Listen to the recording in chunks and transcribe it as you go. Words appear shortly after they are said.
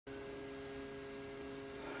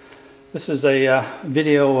This is a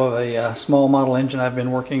video of a small model engine I've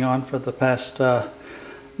been working on for the past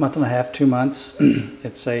month and a half, 2 months.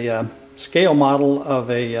 It's a scale model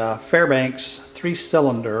of a Fairbanks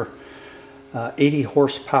 3-cylinder 80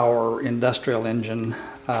 horsepower industrial engine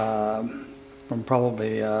from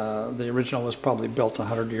probably, the original was probably built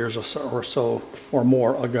 100 years or so or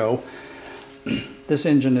more ago. This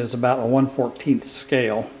engine is about a 1/14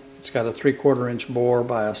 scale. It's got a 3/4 inch bore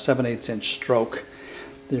by a 7/8 inch stroke.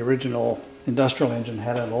 The original industrial engine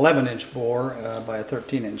had an 11 inch bore by a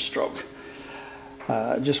 13 inch stroke.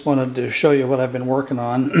 Just wanted to show you what I've been working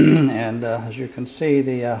on, and as you can see,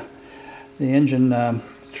 the engine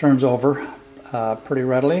turns over pretty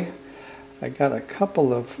readily. I got a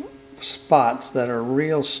couple of spots that are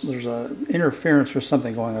real. There's an interference or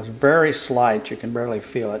something going on. It's very slight. You can barely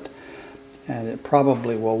feel it, and it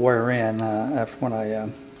probably will wear in after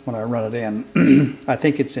when I run it in. I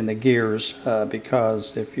think it's in the gears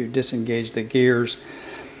because if you disengage the gears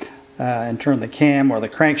and turn the cam or the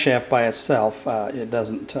crankshaft by itself, it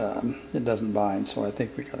doesn't bind. So I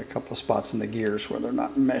think we got a couple of spots in the gears where they're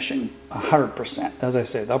not meshing 100%. As I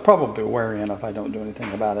say, they'll probably wear in if I don't do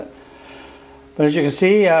anything about it. But as you can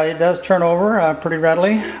see, it does turn over pretty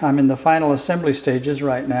readily. I'm in the final assembly stages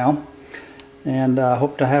right now, and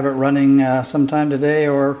hope to have it running sometime today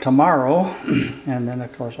or tomorrow. And then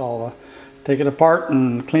of course I'll take it apart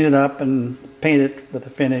and clean it up and paint it with a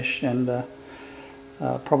finish, and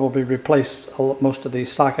probably replace most of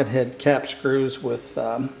these socket head cap screws with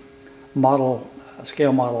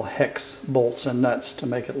scale model hex bolts and nuts to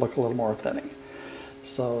make it look a little more authentic.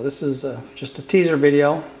 So this is just a teaser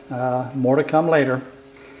video. More to come later.